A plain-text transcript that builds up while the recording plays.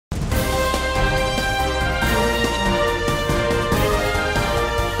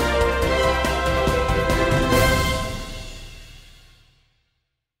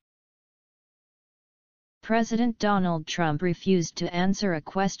President Donald Trump refused to answer a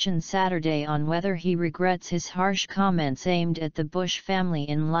question Saturday on whether he regrets his harsh comments aimed at the Bush family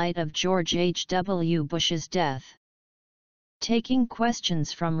in light of George H. W. Bush's death. Taking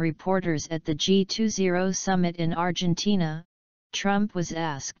questions from reporters at the G20 summit in Argentina, Trump was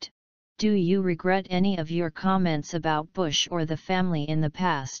asked, "Do you regret any of your comments about Bush or the family in the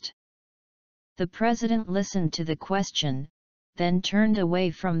past?" The president listened to the question, then turned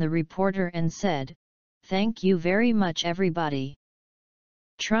away from the reporter and said, "Thank you very much, everybody."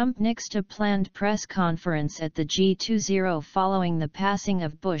 Trump nixed a planned press conference at the G20 following the passing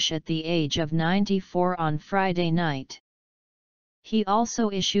of Bush at the age of 94 on Friday night. He also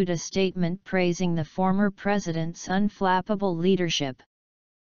issued a statement praising the former president's unflappable leadership.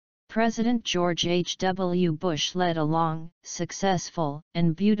 President George H. W. Bush led a long, successful,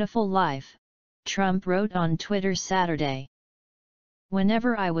 and beautiful life, Trump wrote on Twitter Saturday.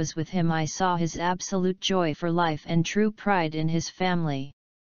 "Whenever I was with him, I saw his absolute joy for life and true pride in his family.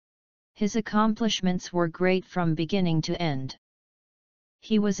 His accomplishments were great from beginning to end.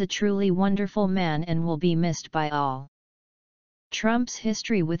 He was a truly wonderful man and will be missed by all." Trump's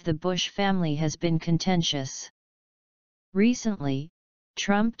history with the Bush family has been contentious. Recently,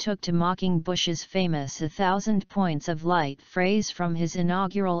 Trump took to mocking Bush's famous "1,000 points of light" phrase from his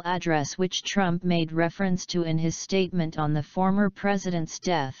inaugural address, which Trump made reference to in his statement on the former president's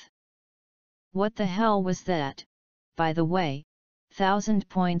death. "What the hell was that, by the way, 1,000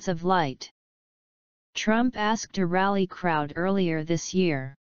 points of light?" Trump asked a rally crowd earlier this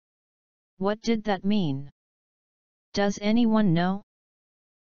year. "What did that mean? Does anyone know?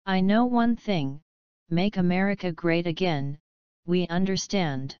 I know one thing: make America great again, we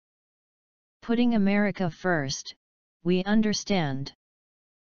understand. Putting America first, we understand.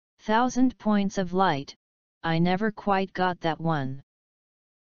 1,000 points of light, I never quite got that one."